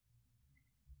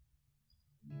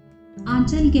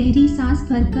आंचल गहरी सांस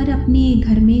भरकर अपने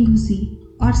घर में घुसी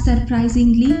और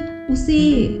सरप्राइजिंगली उसे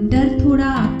डर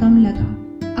थोड़ा कम लगा।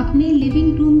 अपने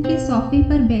लिविंग रूम के सोफे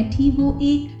पर बैठी वो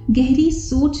एक गहरी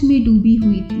सोच में डूबी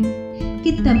हुई थी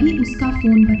कि तभी उसका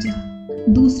फोन बजा।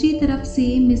 दूसरी तरफ से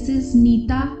मिसेस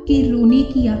नीता के रोने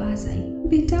की आवाज आई।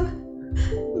 बेटा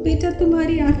बेटा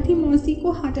तुम्हारी आरती मौसी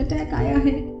को हार्ट अटैक आया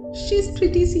है। She is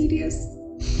pretty serious.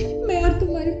 मैं और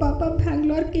तुम्हारे पापा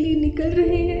बैंगलोर के लिए निकल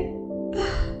रहे हैं।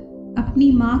 अपनी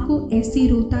माँ को ऐसे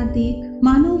रोता देख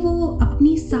मानो वो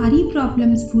अपनी सारी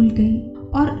प्रॉब्लम्स भूल गई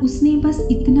और उसने बस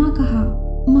इतना कहा,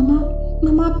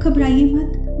 मम्मा आप घबराइए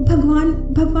मत,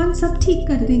 भगवान सब ठीक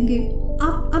कर देंगे।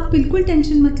 आप बिल्कुल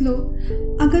टेंशन मत लो।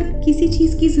 अगर किसी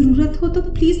चीज़ की ज़रूरत हो तो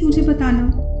प्लीज़ मुझे बताना।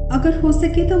 अगर हो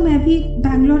सके तो मैं भी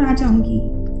बैंगलोर आ जाऊंगी।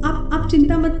 आप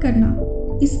चिंता मत करना।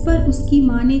 इस पर उसकी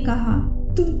माँ ने कहा,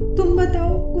 तुम बताओ,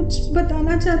 कुछ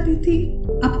बताना चाहती थी।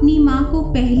 अपनी माँ को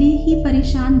पहले ही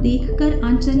परेशान देखकर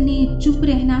आंचल ने चुप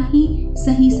रहना ही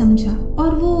सही समझा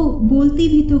और वो बोलती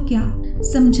भी तो क्या,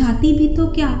 समझाती भी तो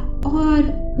क्या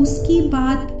और उसकी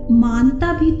बात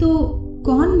मानता भी तो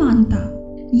कौन मानता।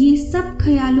 ये सब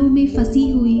ख्यालों में फंसी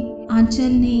हुई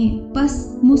आंचल ने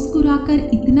बस मुस्कुराकर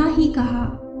इतना ही कहा,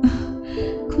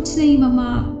 कुछ नहीं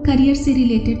मम्मा, करियर से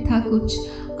रिलेटेड था कुछ।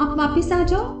 आप वापस आ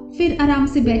जाओ, फिर आराम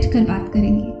से बैठकर बात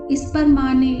करेंगे। इस पर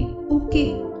माँ ने ओके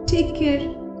टेक केयर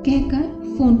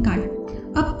कहकर फोन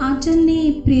काट। अब आंचल ने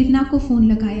प्रेरणा को फोन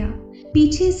लगाया।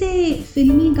 पीछे से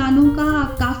फिल्मी गानों का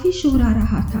काफी शोर आ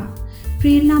रहा था।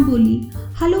 प्रेरणा बोली,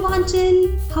 hello Aanchal,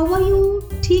 how are you?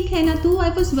 ठीक है ना तू? I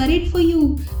was worried for you.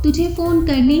 तुझे फोन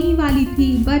करने ही वाली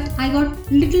थी but I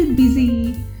got little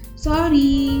busy,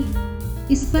 sorry.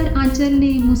 इस पर आंचल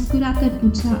ने मुस्कुराकर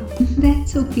पूछा,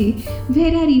 that's okay,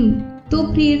 where are you? तो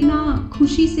प्रेरणा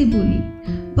खुशी से बोली,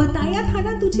 बताया था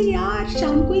ना तुझे यार,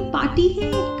 शाम को एक पार्टी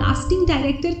है कास्टिंग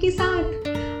डायरेक्टर के साथ।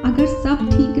 अगर सब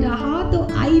ठीक रहा तो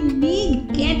आई मे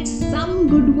गेट सम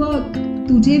गुड वर्क।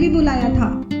 तुझे भी बुलाया था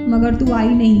मगर तू आई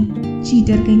नहीं,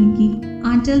 चीटर कहीं की।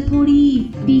 आंचल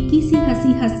थोड़ी फीकी सी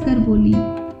हंसी हंसकर बोली,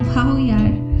 वाओ यार,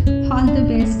 all the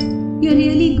best, you are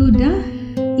really good.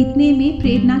 इतने में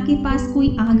प्रेरणा के पास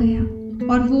कोई आ गया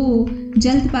और वो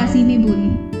जल्दबाजी में बोली,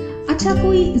 अच्छा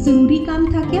कोई ज़रूरी काम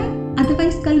था क्या?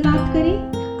 अदरवाइज कल बात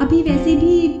करें। अभी वैसे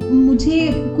भी मुझे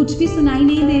कुछ भी सुनाई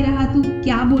नहीं दे रहा, तू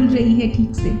क्या बोल रही है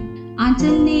ठीक से।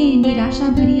 आंचल ने निराशा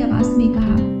भरी आवाज में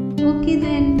कहा, ओके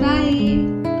देन बाय,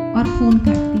 और फोन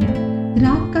काट दिया।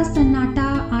 रात का सन्नाटा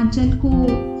आंचल को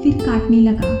फिर काटने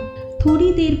लगा।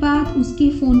 थोड़ी देर बाद उसके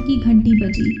फोन की घंटी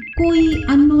बजी। कोई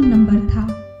अननोन नंबर था।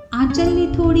 आंचल ने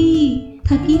थोड़ी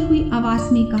थकी हुई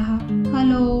आवाज में कहा,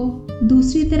 हेलो।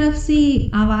 दूसरी तरफ से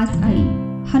आवाज आई,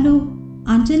 हेलो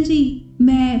आंचल जी,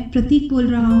 मैं प्रतीक बोल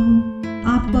रहा हूँ।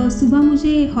 आप सुबह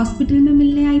मुझे हॉस्पिटल में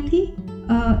मिलने आई थी,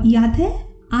 याद है?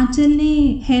 आंचल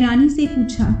ने हैरानी से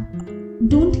पूछा,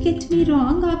 डोंट गेट मी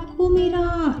रॉन्ग, आपको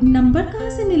मेरा नंबर कहाँ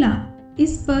से मिला?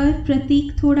 इस पर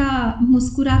प्रतीक थोड़ा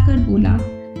मुस्कुराकर बोला,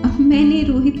 मैंने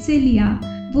रोहित से लिया।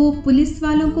 वो पुलिस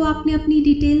वालों को आपने अपनी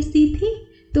डिटेल्स दी थी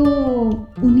तो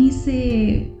उन्हीं से।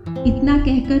 इतना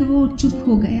कहकर वो चुप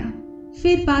हो गया।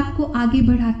 फिर बात को आगे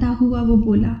बढ़ाता हुआ वो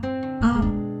बोला,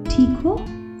 आप ठीक हो?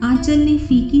 आंचल ने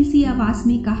फीकी सी आवाज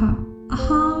में कहा,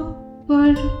 हाँ,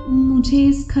 पर मुझे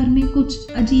इस घर में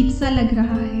कुछ अजीब सा लग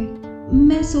रहा है।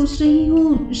 मैं सोच रही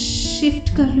हूँ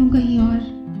शिफ्ट कर लूँ कहीं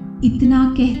और। इतना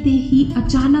कहते ही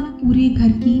अचानक पूरे घर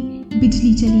की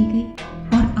बिजली चली गई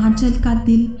और आंचल का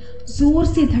दिल जोर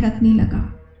से धड़कने लगा।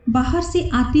 बाहर से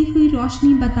आती हुई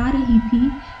रोशनी बता रही थी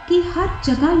कि हर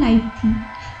जगह लाइट थी,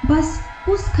 बस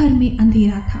उस घर में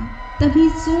अंधेरा था। तभी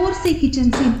जोर से किचन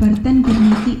से बर्तन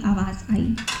गिरने की आवाज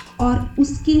आई और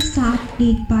उसके साथ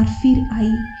एक बार फिर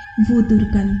आई वो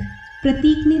दुर्गंध।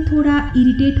 प्रतीक ने थोड़ा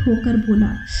इरिटेट होकर बोला,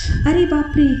 अरे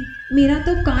बाप रे, मेरा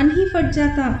तो कान ही फट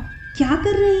जाता, क्या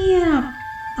कर रही हैं आप?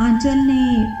 आंचल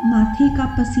ने माथे का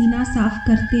पसीना साफ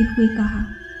करते हुए कहा,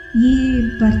 ये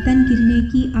बर्तन गिरने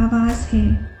की आवाज़ है,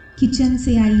 किचन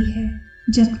से आई है।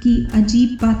 जबकि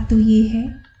अजीब बात तो ये है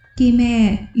कि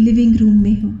मैं लिविंग रूम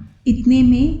में हूँ। इतने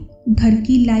में घर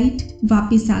की लाइट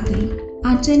वापस आ गई।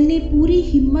 आंचल ने पूरी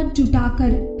हिम्मत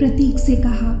जुटाकर प्रतीक से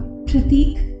कहा,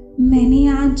 प्रतीक, मैंने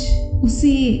आज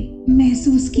उसे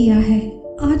महसूस किया है।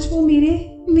 आज वो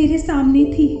मेरे सामने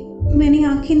थी। मैंने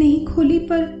आंखें नहीं खोली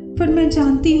पर मैं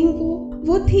जानती हूँ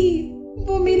वो थी।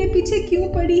 वो मेरे पीछे क्यों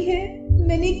पड़ी है?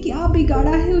 मैंने क्या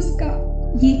बिगाड़ा है उसका?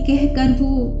 ये कहकर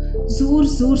वो जोर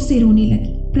जोर से रोने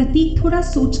लगी। प्रतीक थोड़ा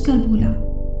सोचकर बोला,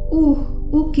 oh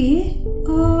okay,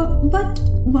 but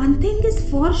one thing is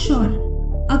for sure,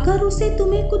 अगर उसे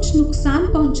तुम्हें कुछ नुकसान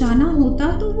पहुंचाना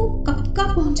होता तो वो कब का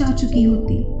पहुंचा चुकी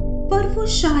होती। पर वो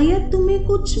शायद तुम्हें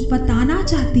कुछ बताना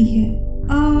चाहती है।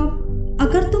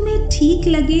 अगर तुम्हें ठीक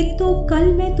लगे तो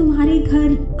कल मैं तुम्हारे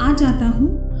घर आ जाता हूँ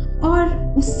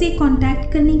और उससे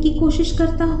कांटेक्ट करने की कोशिश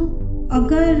करता हूँ।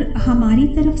 अगर हमारी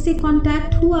तरफ से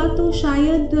कांटेक्ट हुआ तो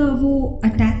शायद वो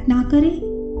अटैक ना करे।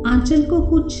 आंचल को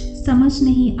कुछ समझ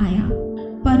नहीं आया,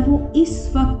 पर वो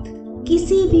इस वक्त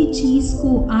किसी भी चीज़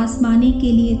को आजमाने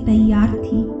के लिए तैयार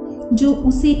थी जो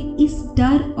उसे इस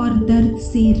डर और दर्द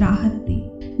से राहत दे।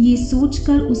 ये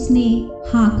सोचकर उसने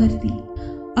हाँ कर दी।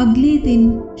 अगले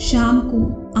दिन शाम को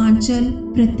आंचल,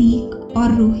 प्रतीक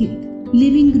और रोहित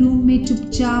लिविंग रूम में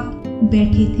चुपचाप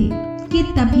बैठे थे कि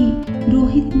तभी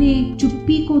रोहित ने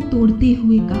चुप्पी को तोड़ते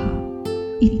हुए कहा,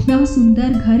 इतना सुंदर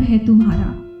घर है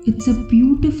तुम्हारा, इट्स अ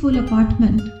ब्यूटीफुल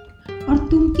अपार्टमेंट, और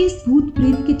तुम किस भूत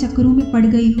प्रेत के चक्करों में पड़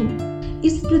गई हो।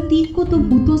 इस प्रतीक को तो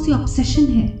भूतों से ऑब्सेशन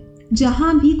है,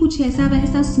 जहां भी कुछ ऐसा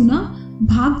वैसा सुना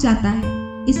भाग जाता है।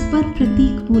 इस पर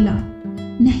प्रतीक बोला,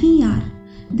 नहीं यार,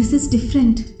 this is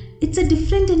different, it's a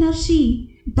different energy,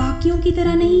 बाकियों की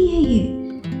तरह नहीं है ये,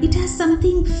 it has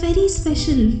something very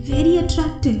special, very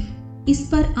attractive. इस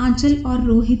पर आंचल और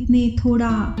रोहित ने थोड़ा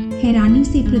हैरानी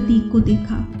से प्रतीक को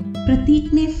देखा।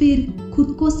 प्रतीक ने फिर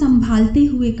खुद को संभालते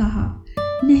हुए कहा,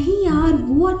 नहीं यार,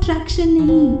 वो अट्रैक्शन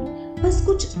नहीं, बस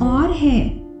कुछ और है।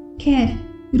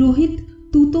 खैर रोहित,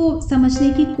 तू तो समझने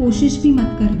की कोशिश भी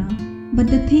मत करना,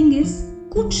 बट द थिंग इज,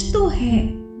 कुछ तो है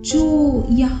जो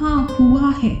यहाँ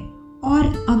हुआ है, और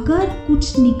अगर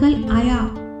कुछ निकल आया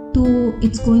तो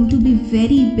it's going to be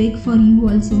very big for you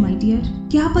also my dear.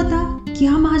 क्या पता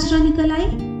क्या माजरा निकल आए,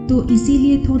 तो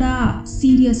इसीलिए थोड़ा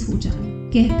सीरियस हो जा।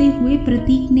 कहते हुए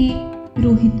प्रतीक ने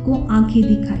रोहित को आंखें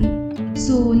दिखाई।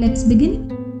 So let's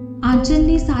begin. आंचल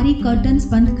ने सारी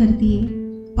कर्टन्स बंद कर दिए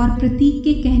और प्रतीक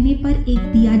के कहने पर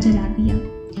एक दिया जला दिया।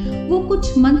 वो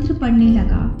कुछ मंत्र पढ़ने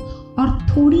लगा और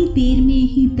थोड़ी देर में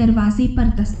ही दरवाजे पर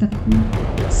दस्तक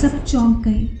हुई। सब चौंक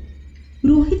गए।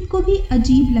 रोहित को भी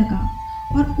अजीब लगा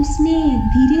और उसने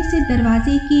धीरे से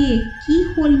दरवाजे के की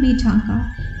होल में झांका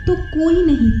तो कोई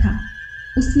नहीं था।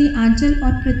 उसने आंचल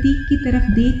और प्रतीक की तरफ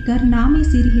देखकर ना में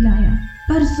सिर हिलाया,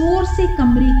 पर जोर से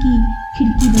कमरे की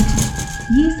खिड़की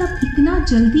बजी। ये सब इतना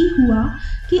जल्दी हुआ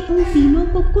कि उन तीनों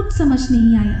को कुछ समझ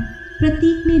नहीं आया।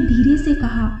 प्रतीक ने धीरे से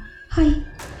कहा,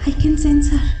 I can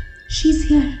sense her, she is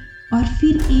here, और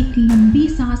फिर एक लंबी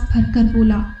सांस भरकर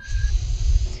बोला,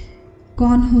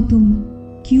 कौन हो तुम,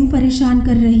 क्यों परेशान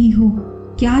कर रही हो,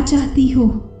 क्या चाहती हो,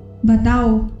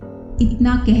 बताओ।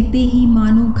 इतना कहते ही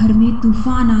मानो घर में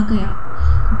तूफान आ गया।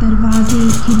 दरवाजे,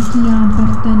 खिड़कियां,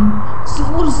 बर्तन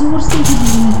जोर जोर से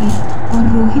हिलने लगे और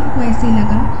रोहित को ऐसे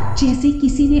लगा जैसे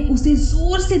किसी ने उसे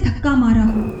जोर से धक्का मारा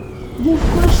हो। वो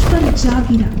फर्श पर जा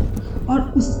गिरा और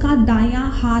उसका दायां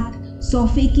हाथ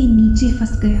सोफे के नीचे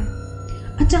फंस गया।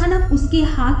 अचानक उसके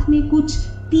हाथ में कुछ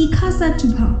तीखा सा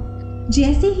चुभा।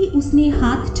 जैसे ही उसने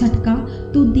हाथ झटका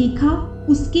तो देखा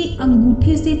उसके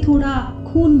अंगूठे से थोड़ा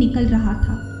खून निकल रहा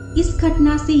था। इस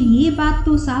घटना से ये बात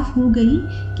तो साफ हो गई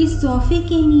कि सोफे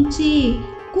के नीचे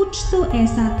कुछ तो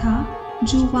ऐसा था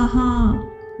जो वहाँ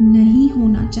नहीं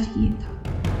होना चाहिए था।